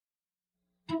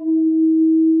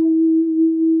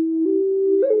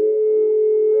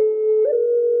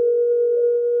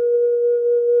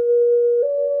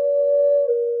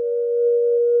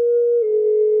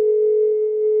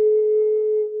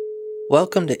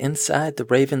Welcome to Inside the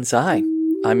Raven's Eye.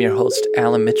 I'm your host,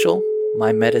 Alan Mitchell.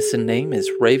 My medicine name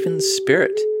is Raven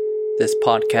Spirit. This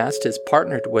podcast is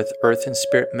partnered with Earth and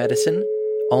Spirit Medicine,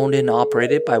 owned and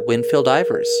operated by Winfield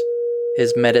Ivers.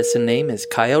 His medicine name is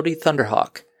Coyote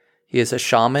Thunderhawk. He is a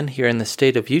shaman here in the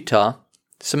state of Utah,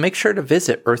 so make sure to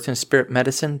visit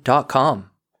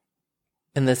earthandspiritmedicine.com.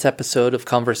 In this episode of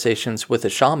Conversations with a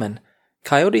Shaman,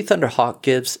 Coyote Thunderhawk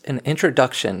gives an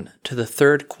introduction to the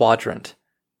third quadrant,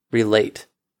 Relate.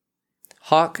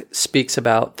 Hawk speaks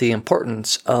about the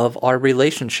importance of our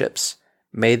relationships,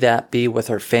 may that be with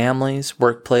our families,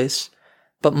 workplace,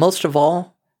 but most of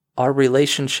all, our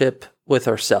relationship with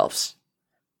ourselves.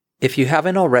 If you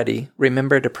haven't already,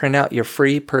 remember to print out your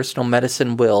free personal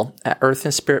medicine will at Earth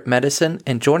and Spirit Medicine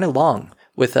and join along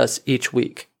with us each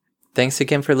week. Thanks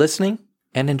again for listening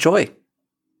and enjoy.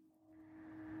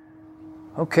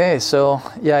 Okay, so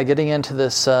getting into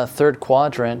this third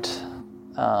quadrant,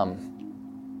 I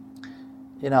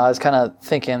was kind of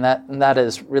thinking that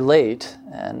is relate.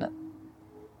 And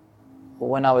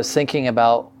when I was thinking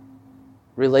about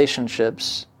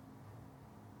relationships,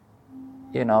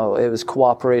 it was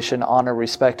cooperation, honor,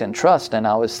 respect, and trust. And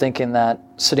I was thinking that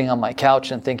sitting on my couch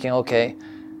and thinking, okay,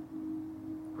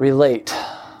 relate.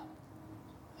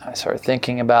 I started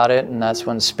thinking about it, and that's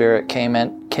when Spirit came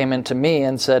into me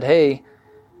and said, hey,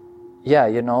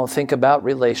 think about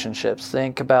relationships.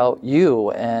 Think about you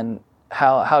and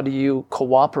how do you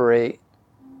cooperate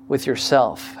with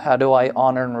yourself? How do I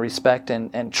honor and respect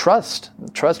and trust?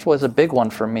 Trust was a big one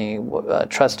for me,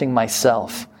 trusting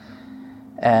myself.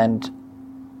 And,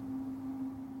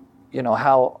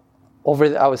 I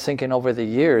was thinking over the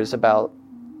years about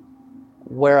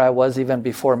where I was even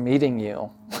before meeting you,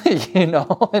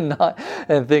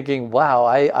 and thinking, wow,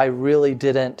 I really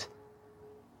didn't.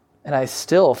 And I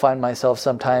still find myself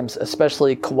sometimes,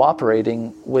 especially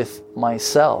cooperating with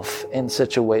myself in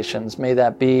situations. May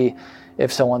that be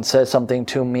if someone says something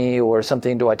to me or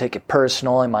something, do I take it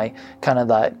personal? Am I kind of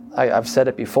that, I've said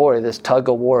it before, this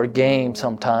tug-of-war game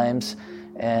sometimes.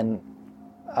 And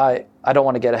I don't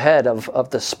want to get ahead of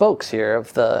the spokes here,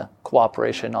 of the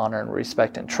cooperation, honor, and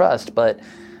respect and trust, but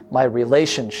my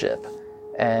relationship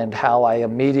and how I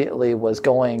immediately was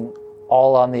going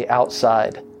all on the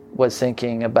outside, was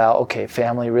thinking about, okay,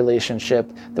 family relationship,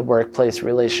 the workplace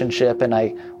relationship, and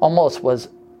I almost was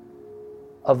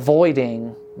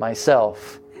avoiding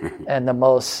myself. And the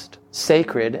most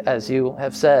sacred, as you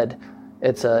have said,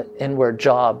 it's an inward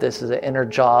job. This is an inner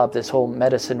job, this whole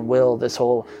medicine will, this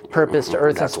whole purpose to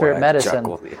Earth and Spirit Medicine.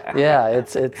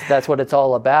 It's that's what it's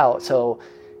all about. So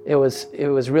it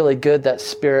was really good that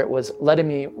Spirit was letting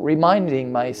me,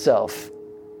 reminding myself,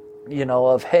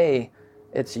 of, hey,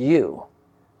 it's you.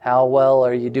 How well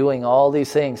are you doing all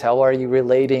these things? How are you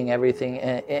relating everything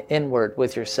inward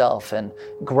with yourself and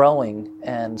growing?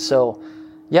 And so,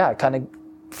 kind of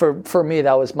for me,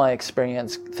 that was my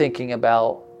experience thinking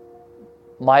about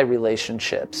my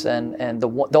relationships. And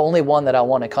the only one that I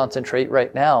want to concentrate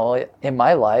right now in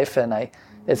my life, and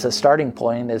it's a starting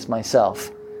point, is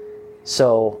myself.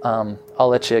 So I'll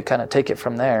let you kind of take it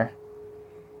from there.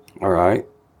 All right.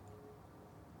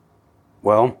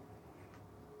 Well,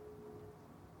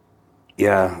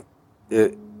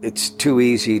 it's too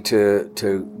easy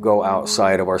to go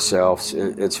outside of ourselves.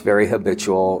 It's very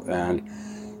habitual, and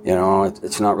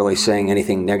it's not really saying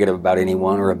anything negative about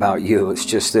anyone or about you. It's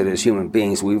just that as human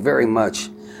beings, we very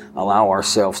much allow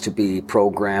ourselves to be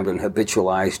programmed and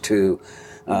habitualized to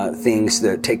things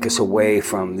that take us away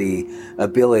from the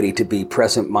ability to be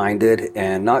present-minded,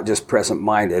 and not just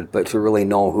present-minded, but to really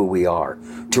know who we are,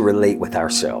 to relate with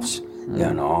ourselves.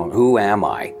 Who am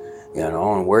I?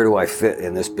 And where do I fit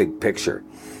in this big picture?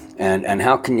 And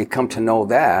how can you come to know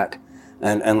that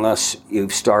unless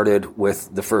you've started with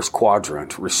the first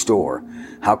quadrant, restore?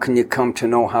 How can you come to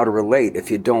know how to relate if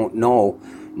you don't know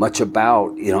much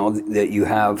about, that you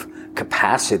have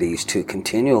capacities to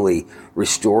continually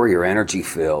restore your energy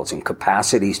fields and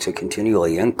capacities to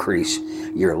continually increase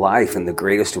your life in the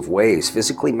greatest of ways,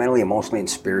 physically, mentally, emotionally, and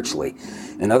spiritually?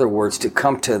 In other words, to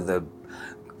come to the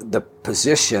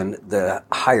position, the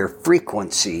higher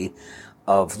frequency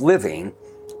of living,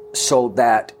 so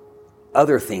that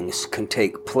other things can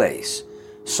take place.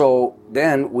 So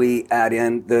then we add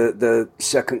in the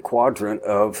second quadrant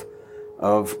of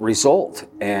result.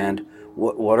 And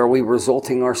what are we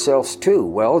resulting ourselves to?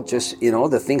 Well, just,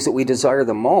 the things that we desire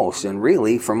the most. And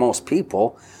really, for most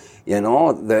people,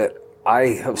 that I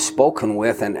have spoken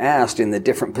with and asked in the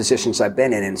different positions I've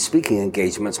been in speaking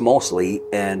engagements mostly,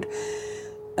 and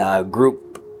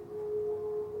group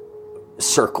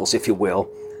circles, if you will,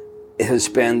 has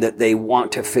been that they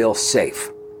want to feel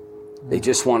safe. They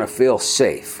just want to feel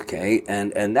safe, okay?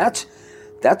 And that's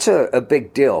a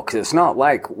big deal, because it's not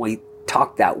like we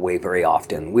talk that way very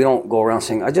often. We don't go around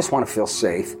saying, I just want to feel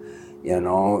safe.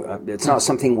 It's not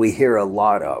something we hear a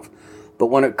lot of. But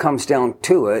when it comes down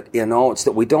to it, it's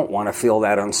that we don't want to feel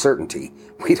that uncertainty.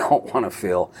 We don't want to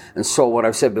feel. And so what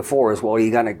I've said before is, well,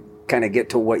 you got to kind of get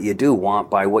to what you do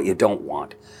want by what you don't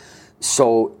want.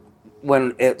 So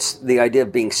when it's the idea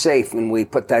of being safe, when we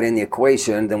put that in the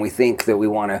equation, then we think that we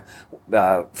want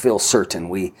to feel certain.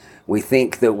 We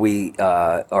think that we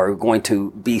are going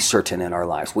to be certain in our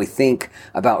lives. We think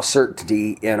about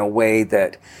certainty in a way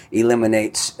that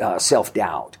eliminates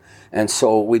self-doubt. And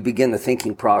so we begin the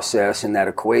thinking process in that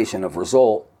equation of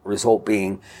result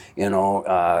being,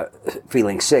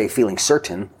 feeling safe, feeling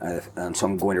certain. And so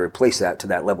I'm going to replace that to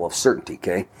that level of certainty,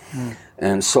 okay?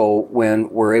 And so when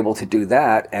we're able to do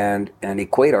that and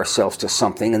equate ourselves to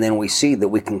something, and then we see that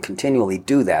we can continually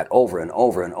do that over and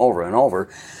over and over and over,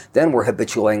 then we're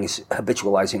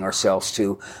habitualizing ourselves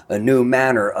to a new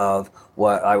manner of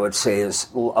what I would say is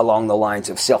along the lines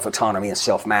of self-autonomy and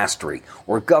self-mastery.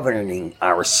 We're governing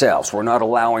ourselves. We're not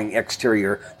allowing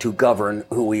exterior to govern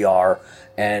who we are,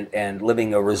 and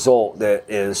living a result that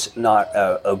is not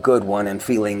a good one, and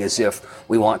feeling as if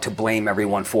we want to blame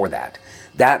everyone for that.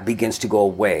 That begins to go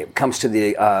away. It comes to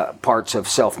the parts of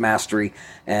self-mastery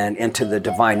and into the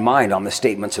divine mind on the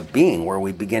statements of being, where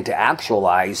we begin to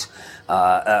actualize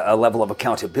a level of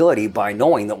accountability by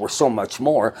knowing that we're so much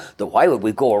more, that why would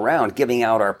we go around giving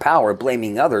out our power,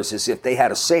 blaming others as if they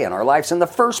had a say in our lives in the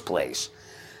first place?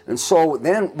 And so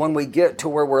then when we get to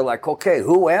where we're like, okay,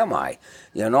 who am I?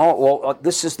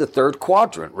 This is the third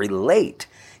quadrant, relate.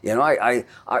 I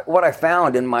what I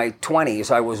found in my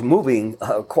 20s, I was moving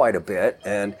quite a bit,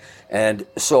 and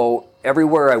so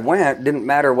everywhere I went, didn't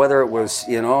matter whether it was,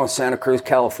 Santa Cruz,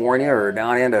 California, or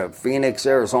down into Phoenix,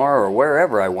 Arizona, or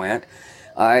wherever I went,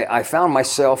 I found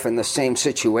myself in the same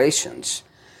situations,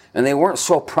 and they weren't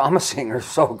so promising or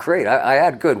so great. I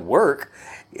had good work,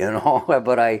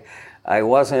 but I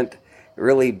wasn't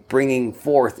really bringing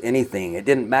forth anything. It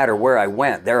didn't matter where I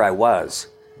went, there I was.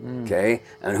 Okay,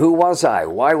 and who was I?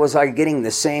 Why was I getting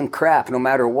the same crap no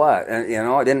matter what? And,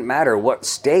 it didn't matter what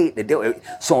state to do it.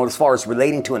 So as far as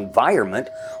relating to environment,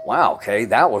 wow, okay,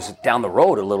 that was down the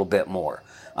road a little bit more.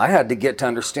 I had to get to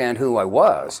understand who I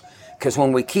was. Because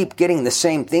when we keep getting the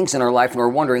same things in our life and we're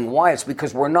wondering why, it's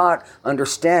because we're not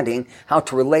understanding how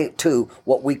to relate to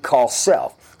what we call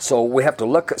self. So we have to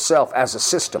look at self as a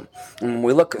system. And when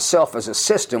we look at self as a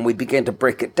system, we begin to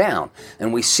break it down.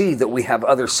 And we see that we have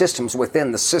other systems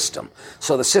within the system.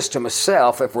 So the system of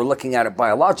self, if we're looking at it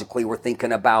biologically, we're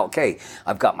thinking about, okay,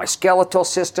 I've got my skeletal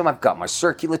system, I've got my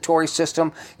circulatory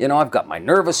system, I've got my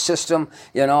nervous system,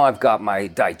 I've got my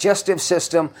digestive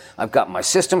system, I've got my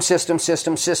system,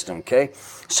 okay?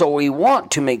 So we want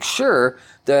to make sure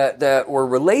that we're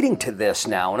relating to this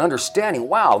now and understanding,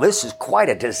 wow, this is quite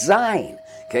a design.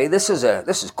 Okay, this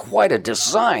is quite a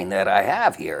design that I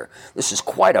have here. This is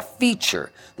quite a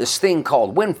feature. This thing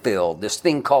called Winfield, this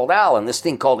thing called Alan, this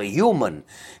thing called a human.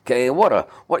 Okay, what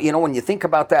when you think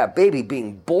about that baby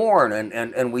being born,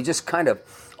 and we just kind of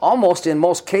almost in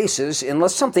most cases,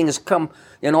 unless something has come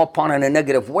upon in a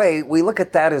negative way, we look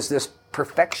at that as this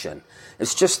perfection.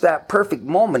 It's just that perfect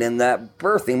moment in that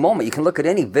birthing moment. You can look at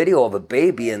any video of a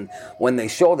baby, and when they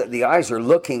show that the eyes are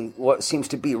looking what seems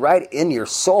to be right in your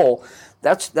soul,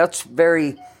 that's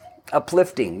very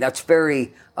uplifting. That's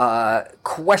very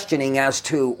questioning as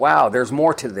to, wow, there's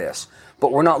more to this.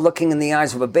 But we're not looking in the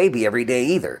eyes of a baby every day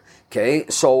either. Okay,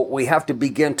 so we have to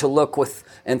begin to look with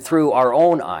and through our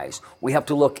own eyes. We have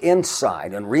to look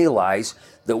inside and realize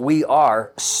that we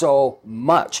are so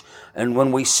much. And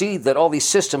when we see that all these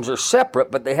systems are separate,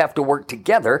 but they have to work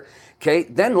together, okay,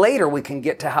 then later we can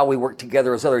get to how we work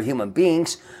together as other human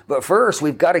beings. But first,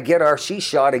 we've got to get our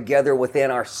shisha together within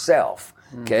ourselves.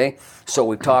 Okay, so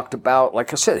we've talked about,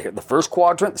 like I said, here, the first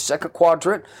quadrant, the second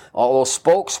quadrant, all those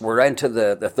spokes. We're into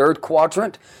the third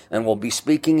quadrant, and we'll be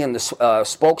speaking in the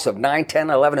spokes of 9, 10,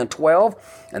 11, and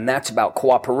 12. And that's about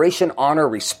cooperation, honor,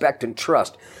 respect, and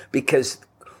trust. Because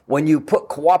when you put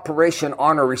cooperation,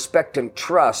 honor, respect, and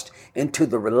trust into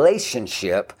the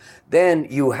relationship, then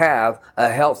you have a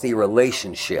healthy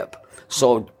relationship.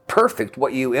 So perfect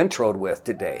what you introed with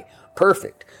today.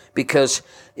 Perfect. Because,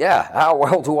 how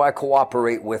well do I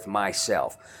cooperate with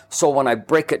myself? So when I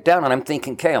break it down and I'm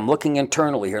thinking, okay, I'm looking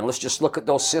internally here, and let's just look at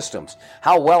those systems.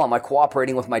 How well am I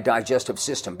cooperating with my digestive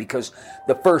system? Because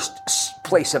the first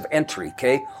place of entry,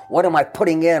 okay, what am I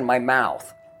putting in my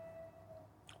mouth?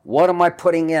 What am I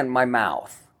putting in my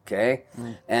mouth? Okay?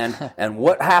 And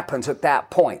what happens at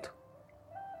that point?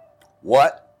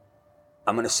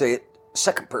 I'm going to say it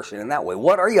second person in that way.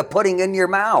 What are you putting in your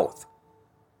mouth?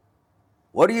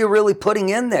 What are you really putting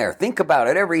in there? Think about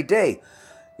it every day.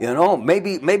 You know,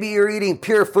 maybe you're eating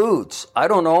pure foods. I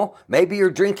don't know. Maybe you're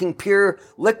drinking pure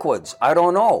liquids. I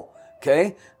don't know.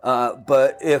 Okay?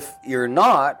 But if you're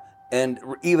not, and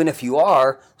even if you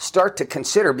are, start to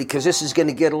consider, because this is going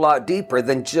to get a lot deeper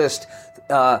than just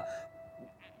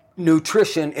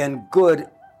nutrition and good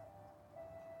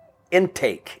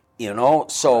intake, you know?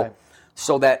 So, right.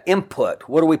 So that input,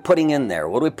 what are we putting in there?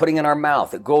 What are we putting in our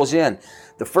mouth? It goes in.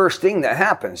 The first thing that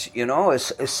happens, you know,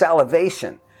 is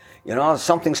salivation. You know,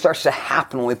 something starts to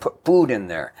happen when we put food in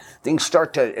there. Things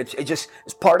start to, it's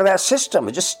part of that system.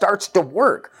 It just starts to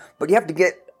work. But you have to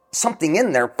get something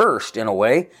in there first, in a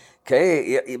way,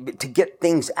 okay, to get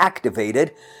things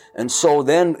activated. And so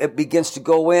then it begins to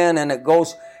go in, and it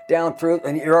goes down through,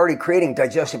 and you're already creating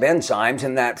digestive enzymes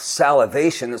in that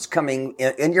salivation that's coming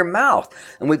in your mouth.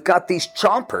 And we've got these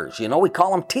chompers, you know, we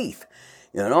call them teeth,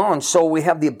 you know, and so we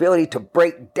have the ability to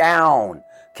break down.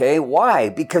 Okay, why?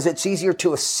 Because it's easier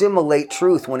to assimilate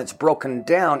truth when it's broken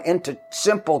down into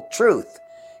simple truth.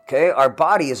 Okay, our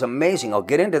body is amazing. I'll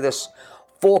get into this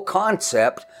full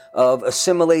concept of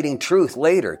assimilating truth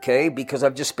later, okay, because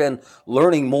I've just been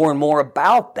learning more and more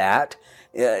about that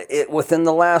within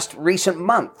the last recent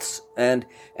months. And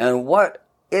what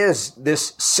is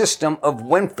this system of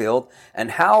Winfield,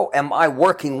 and how am I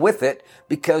working with it?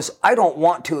 Because I don't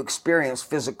want to experience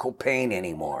physical pain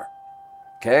anymore.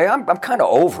 Okay, I'm kind of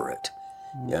over it.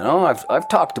 You know, I've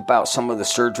talked about some of the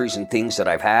surgeries and things that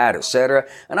I've had, etc.,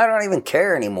 and I don't even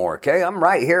care anymore. Okay, I'm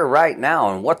right here, right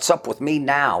now, and what's up with me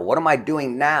now? What am I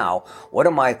doing now? What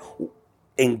am I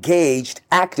engaged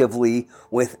actively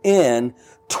within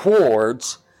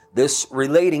towards this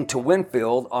relating to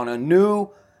Winfield on a new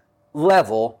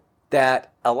level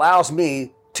that allows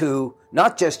me to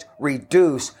not just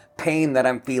reduce pain that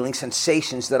I'm feeling,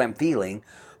 sensations that I'm feeling,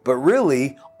 but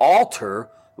really alter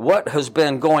what has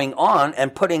been going on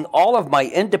and putting all of my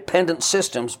independent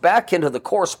systems back into the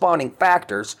corresponding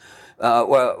factors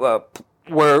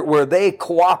where they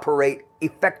cooperate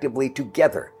effectively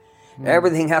together.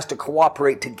 Everything has to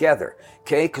cooperate together,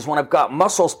 okay? Because when I've got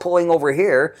muscles pulling over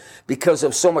here because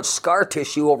of so much scar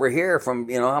tissue over here from,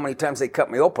 you know, how many times they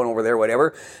cut me open over there,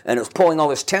 whatever, and it's pulling all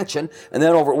this tension, and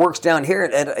then over it works down here,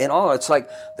 and you know, it's like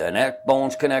the neck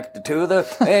bone's connected to the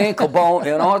ankle bone,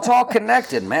 you know, it's all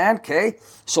connected, man, okay?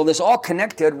 So this all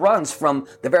connected runs from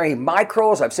the very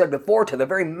micro, as I've said before, to the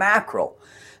very macro.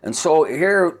 And so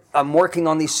here I'm working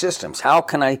on these systems. How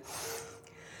can I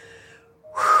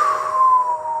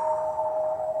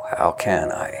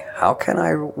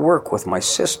work with my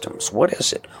systems? What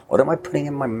is it? What am I putting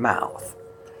in my mouth?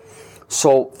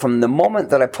 So from the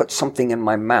moment that I put something in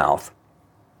my mouth,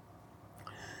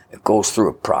 it goes through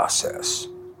a process.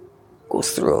 It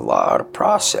goes through a lot of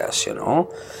process, you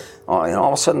know. All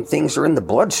of a sudden things are in the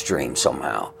bloodstream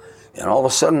somehow. And all of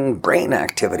a sudden brain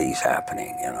activity is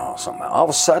happening, you know, somehow. All of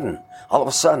a sudden.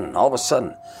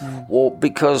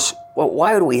 Well,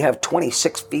 why do we have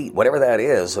 26 feet, whatever that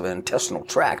is, of an intestinal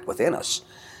tract within us?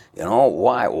 You know,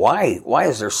 why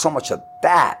is there so much of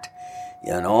that?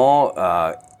 You know,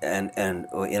 and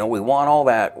you know, we want all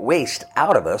that waste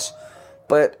out of us.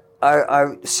 But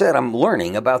I said I'm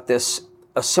learning about this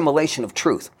assimilation of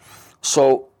truth.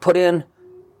 So put in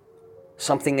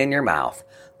something in your mouth.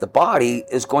 The body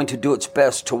is going to do its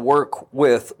best to work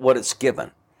with what it's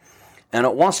given. And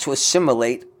it wants to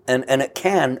assimilate, and it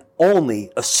can only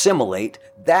assimilate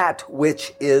that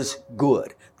which is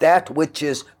good, that which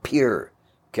is pure,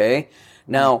 okay?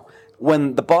 Now,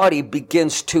 when the body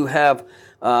begins to have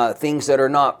things that are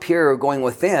not pure going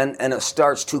within, and it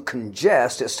starts to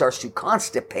congest, it starts to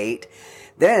constipate,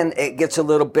 then it gets a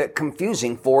little bit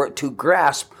confusing for it to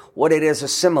grasp what it is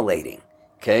assimilating,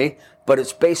 okay? But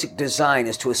its basic design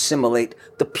is to assimilate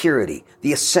the purity,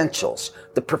 the essentials,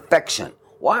 the perfection.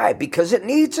 Why? Because it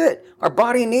needs it. Our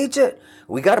body needs it.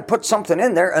 We got to put something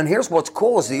in there. And here's what's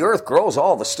cool is the earth grows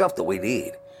all the stuff that we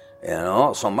need. You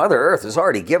know, so Mother Earth has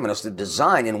already given us the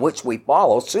design in which we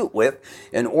follow suit with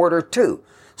in order to.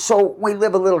 So we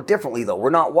live a little differently, though.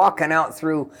 We're not walking out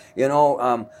through,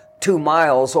 2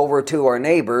 miles over to our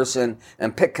neighbors and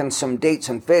picking some dates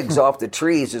and figs off the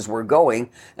trees as we're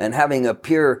going and having a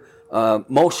pure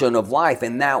motion of life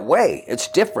in that way. It's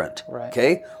different. Right.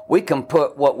 Okay? We can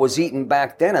put what was eaten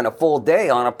back then in a full day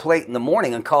on a plate in the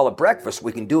morning and call it breakfast.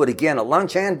 We can do it again at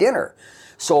lunch and dinner.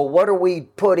 So what are we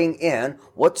putting in?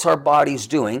 What's our bodies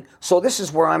doing? So this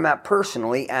is where I'm at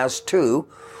personally as to,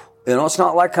 it's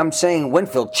not like I'm saying,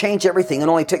 Winfield, change everything and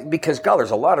only take, because God,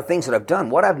 there's a lot of things that I've done.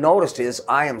 What I've noticed is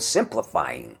I am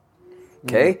simplifying.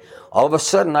 Okay. All of a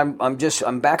sudden,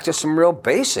 I'm back to some real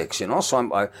basics,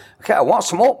 So I want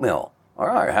some oatmeal. All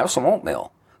right, have some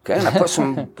oatmeal. Okay. And I put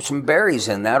some berries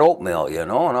in that oatmeal,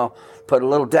 and I'll put a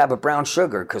little dab of brown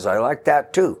sugar because I like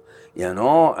that too,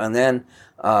 And then,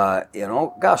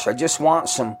 gosh, I just want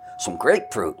some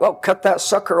grapefruit. Well, cut that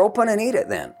sucker open and eat it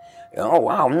then.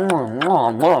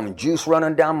 Wow, juice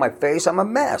running down my face. I'm a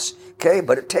mess, okay?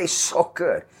 But it tastes so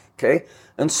good, okay?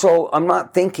 And so I'm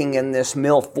not thinking in this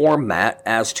meal format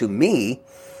as to me,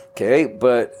 okay?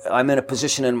 But I'm in a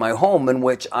position in my home in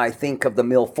which I think of the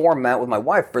meal format with my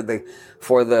wife for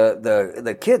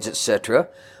the kids, etc.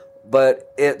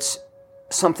 But it's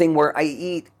something where I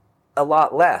eat a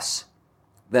lot less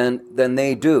than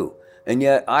they do, and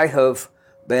yet I have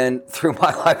been through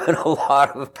my life in a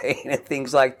lot of pain and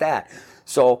things like that.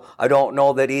 So I don't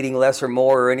know that eating less or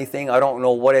more or anything. I don't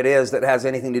know what it is that has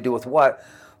anything to do with what.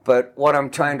 But what I'm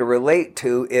trying to relate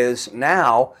to is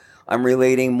now I'm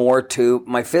relating more to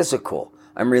my physical.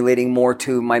 I'm relating more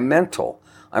to my mental.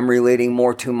 I'm relating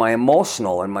more to my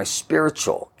emotional and my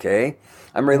spiritual, okay?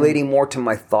 I'm relating more to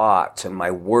my thoughts and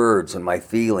my words and my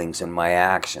feelings and my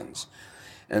actions.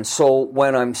 And so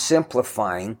when I'm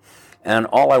simplifying, and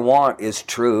all I want is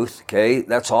truth, okay?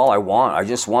 That's all I want. I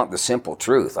just want the simple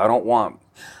truth. I don't want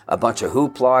a bunch of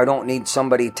hoopla. I don't need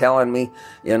somebody telling me,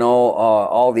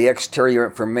 all the exterior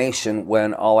information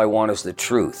when all I want is the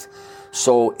truth.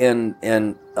 So in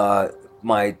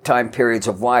my time periods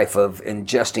of life of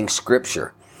ingesting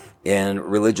scripture in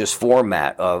religious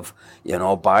format of,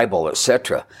 Bible,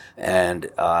 etc., and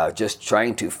just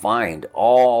trying to find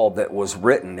all that was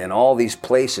written in all these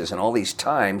places and all these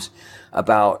times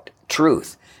about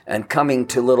truth, and coming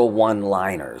to little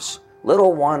one-liners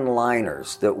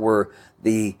that were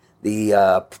the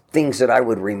things that I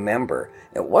would remember.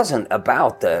 It wasn't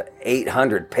about the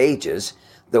 800 pages.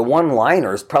 The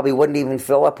one-liners probably wouldn't even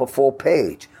fill up a full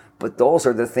page, but those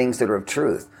are the things that are of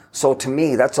truth. So to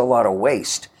me, that's a lot of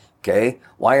waste. Okay,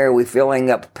 why are we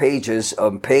filling up pages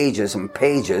and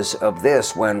pages of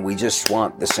this when we just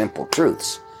want the simple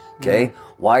truths? Okay,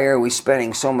 why are we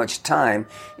spending so much time,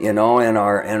 in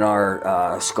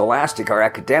our scholastic, our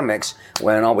academics,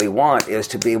 when all we want is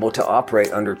to be able to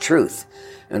operate under truth?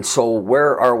 And so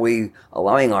where are we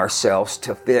allowing ourselves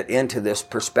to fit into this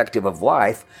perspective of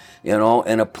life,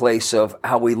 in a place of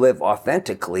how we live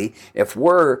authentically? If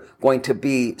we're going to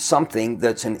be something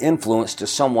that's an influence to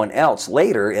someone else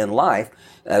later in life,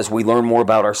 as we learn more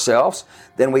about ourselves,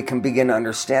 then we can begin to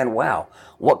understand, wow,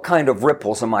 what kind of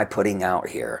ripples am I putting out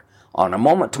here on a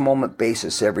moment-to-moment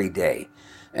basis every day?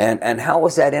 And how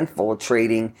is that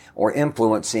infiltrating or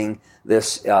influencing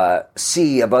this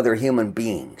sea of other human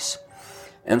beings?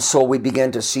 And so we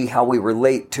begin to see how we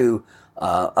relate to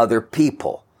other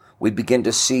people. We begin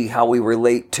to see how we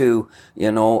relate to,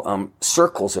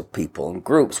 circles of people and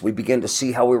groups. We begin to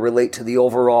see how we relate to the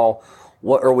overall,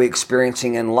 what are we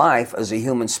experiencing in life as a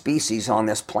human species on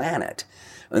this planet?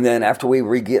 And then after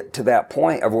we get to that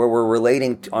point of where we're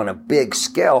relating on a big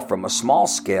scale from a small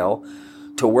scale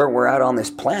to where we're at on this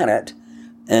planet,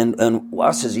 and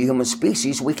us as a human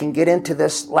species, we can get into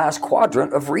this last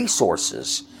quadrant of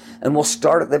resources. And we'll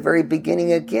start at the very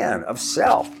beginning again of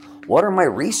self. What are my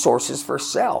resources for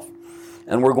self?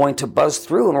 And we're going to buzz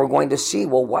through and we're going to see,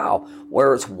 well, wow,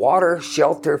 where it's water,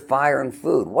 shelter, fire, and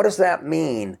food. What does that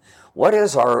mean? What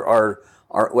is our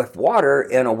with water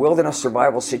in a wilderness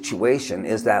survival situation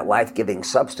is that life-giving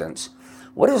substance.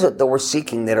 What is it that we're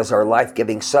seeking that is our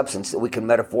life-giving substance that we can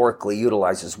metaphorically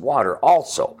utilize as water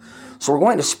also? So we're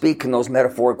going to speak in those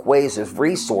metaphoric ways as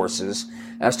resources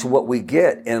as to what we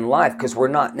get in life, because we're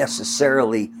not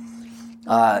necessarily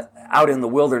out in the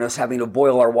wilderness having to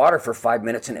boil our water for 5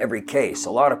 minutes in every case.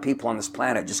 A lot of people on this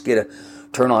planet just get to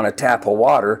turn on a tap of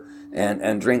water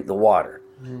and drink the water.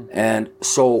 And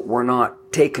so we're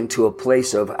not taken to a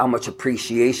place of how much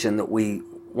appreciation that we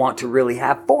want to really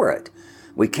have for it.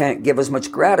 We can't give as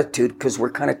much gratitude because we're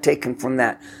kind of taken from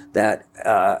that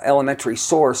elementary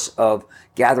source of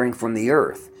gathering from the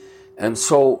earth. And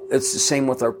so it's the same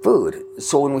with our food.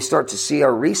 So when we start to see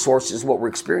our resources, what we're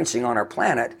experiencing on our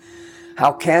planet,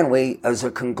 how can we, as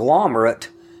a conglomerate,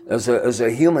 as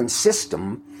a human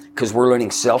system, because we're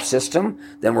learning self-system,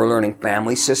 then we're learning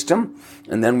family system,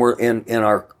 and then we're in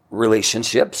our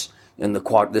relationships, in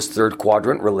this third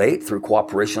quadrant, relate through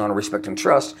cooperation, honor, respect, and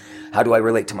trust. How do I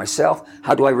relate to myself?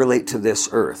 How do I relate to this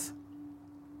earth?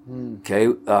 Okay,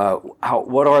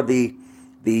 what are the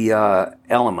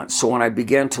elements? So when I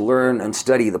began to learn and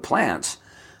study the plants,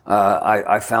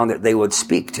 I found that they would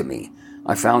speak to me.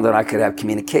 I found that I could have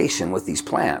communication with these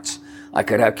plants. I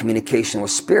could have communication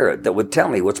with spirit that would tell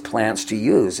me which plants to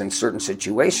use in certain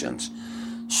situations.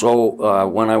 So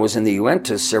when I was in the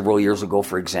Uintas several years ago,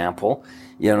 for example,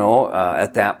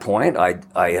 at that point,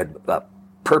 I had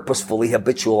purposefully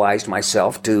habitualized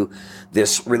myself to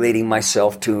this, relating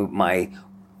myself to my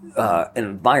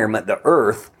environment, the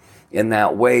earth, in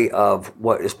that way of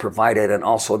what is provided, and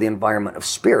also the environment of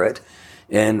spirit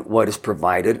and what is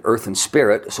provided, earth and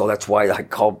spirit. So that's why I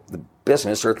call the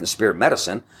business Earth and Spirit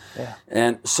Medicine. Yeah.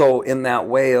 And so in that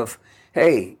way of,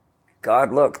 hey,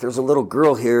 God, look, there's a little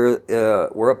girl here.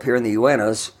 We're up here in the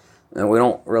Uintas, and we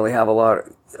don't really have a lot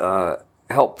of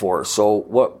help for her.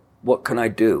 So what can I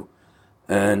do?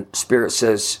 And Spirit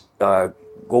says,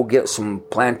 go get some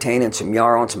plantain and some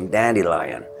yarrow and some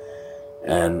dandelion,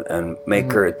 and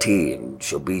make her a tea, and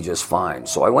she'll be just fine.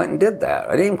 So I went and did that.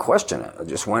 I didn't even question it. I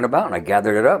just went about and I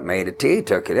gathered it up, made a tea,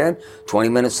 took it in. 20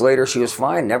 minutes later, she was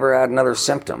fine. Never had another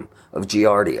symptom of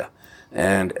Giardia.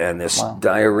 And this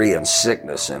diarrhea and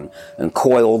sickness and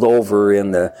coiled over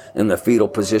in the fetal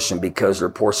position because her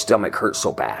poor stomach hurt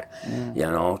so bad.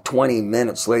 20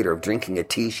 minutes later of drinking a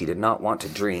tea she did not want to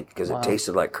drink because it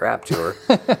tasted like crap to her.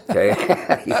 Okay.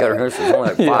 You gotta remember, she was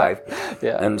only like 5.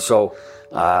 Yeah. And so,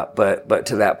 but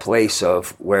to that place of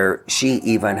where she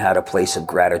even had a place of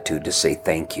gratitude to say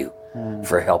thank you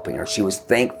for helping her. She was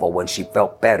thankful when she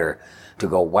felt better to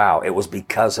go, wow, it was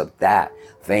because of that.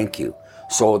 Thank you.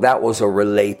 So that was a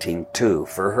relating to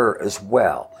for her as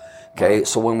well. Okay,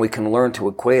 so when we can learn to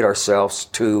equate ourselves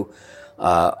to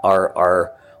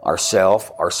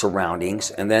ourself, our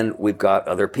surroundings, and then we've got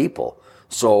other people.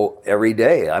 So every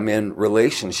day I'm in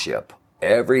relationship.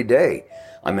 Every day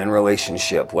I'm in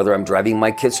relationship. Whether I'm driving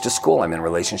my kids to school, I'm in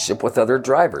relationship with other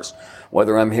drivers.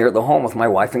 Whether I'm here at the home with my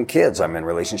wife and kids, I'm in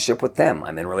relationship with them.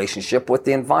 I'm in relationship with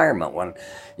the environment. When,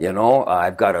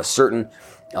 I've got a certain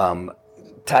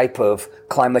type of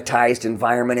climatized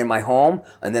environment in my home,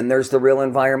 and then there's the real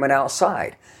environment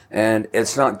outside. And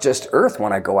it's not just earth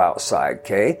when I go outside,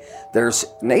 okay? There's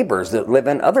neighbors that live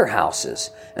in other houses,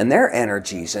 and their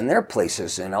energies and their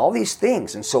places and all these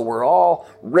things. And so we're all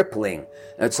rippling.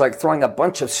 It's like throwing a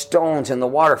bunch of stones in the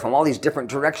water from all these different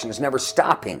directions, never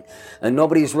stopping. And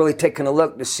nobody's really taking a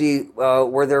look to see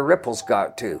where their ripples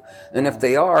got to. And if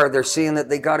they are, they're seeing that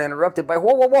they got interrupted by,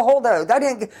 whoa, hold on.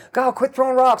 God, quit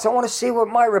throwing rocks. I want to see what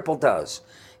my ripple does.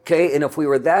 Okay, and if we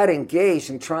were that engaged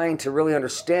in trying to really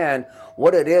understand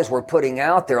what it is we're putting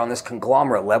out there on this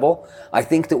conglomerate level, I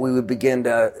think that we would begin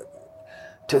to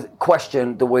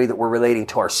question the way that we're relating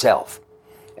to ourselves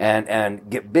and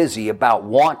get busy about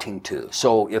wanting to.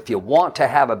 So if you want to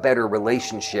have a better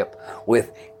relationship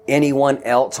with anyone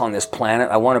else on this planet,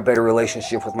 I want a better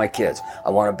relationship with my kids. I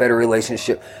want a better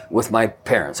relationship with my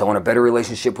parents. I want a better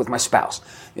relationship with my spouse.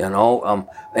 And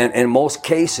in most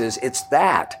cases, it's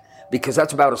that. Because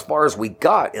that's about as far as we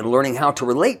got in learning how to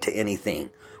relate to anything,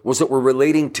 was that we're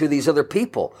relating to these other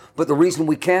people. But the reason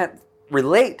we can't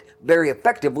relate very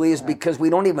effectively is because we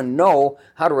don't even know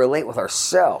how to relate with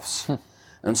ourselves.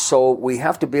 And so we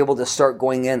have to be able to start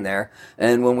going in there.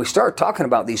 And when we start talking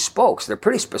about these spokes, they're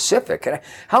pretty specific.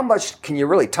 How much can you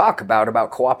really talk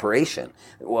about cooperation?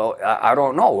 Well, I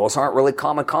don't know. Those aren't really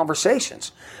common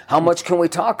conversations. How much can we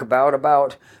talk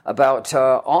about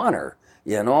honor?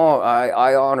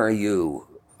 I honor you.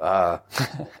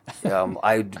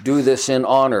 I do this in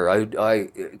honor.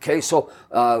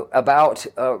 About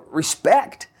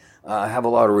respect. I have a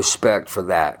lot of respect for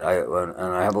that. And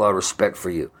I have a lot of respect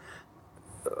for you.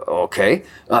 Okay.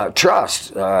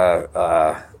 Trust.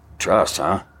 Trust,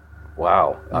 huh?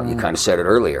 Wow. You kind of said it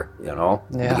earlier,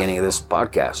 beginning of this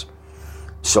podcast.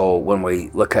 So when we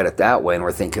look at it that way and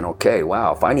we're thinking, okay,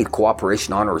 wow, if I need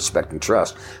cooperation, honor, respect, and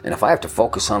trust, and if I have to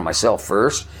focus on myself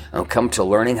first and come to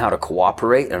learning how to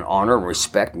cooperate and honor and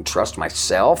respect and trust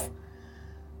myself,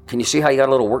 can you see how you got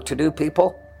a little work to do,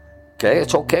 people? Okay,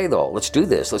 it's okay though. Let's do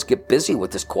this. Let's get busy with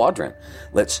this quadrant.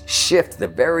 Let's shift the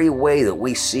very way that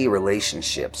we see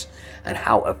relationships and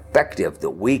how effective that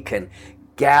we can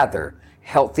gather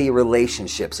healthy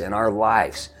relationships in our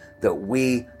lives that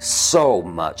we so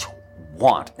much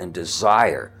want and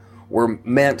desire. We're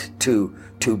meant to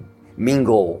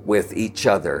mingle with each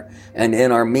other, and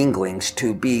in our minglings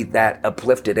to be that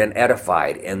uplifted and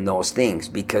edified in those things,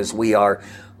 because we are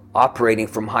operating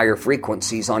from higher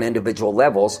frequencies on individual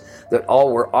levels, that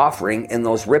all we're offering in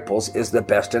those ripples is the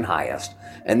best and highest.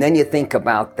 And then you think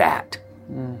about that.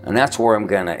 And that's where I'm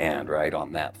going to end, right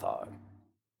on that thought.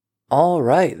 All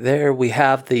right, there we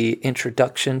have the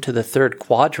introduction to the third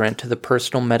quadrant to the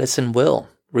personal medicine wheel.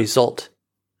 Result.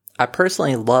 I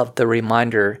personally love the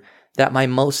reminder that my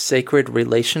most sacred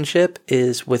relationship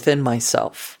is within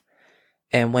myself.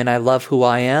 And when I love who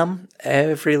I am,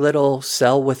 every little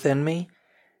cell within me,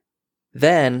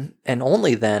 then and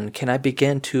only then can I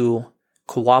begin to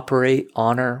cooperate,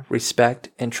 honor, respect,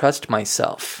 and trust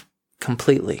myself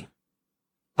completely.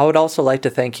 I would also like to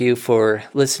thank you for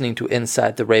listening to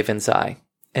Inside the Raven's Eye.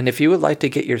 And if you would like to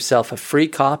get yourself a free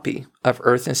copy of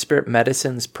Earth and Spirit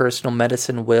Medicine's Personal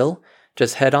Medicine Will,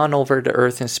 just head on over to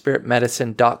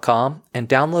earthandspiritmedicine.com and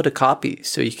download a copy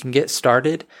so you can get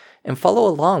started and follow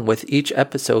along with each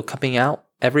episode coming out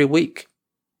every week.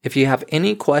 If you have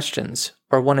any questions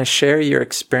or want to share your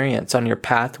experience on your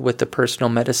path with the Personal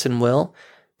Medicine Will,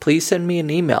 please send me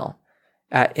an email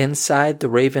at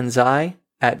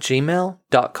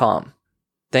insidetheravenseye@gmail.com.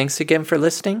 Thanks again for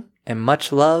listening, and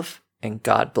much love, and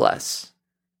God bless.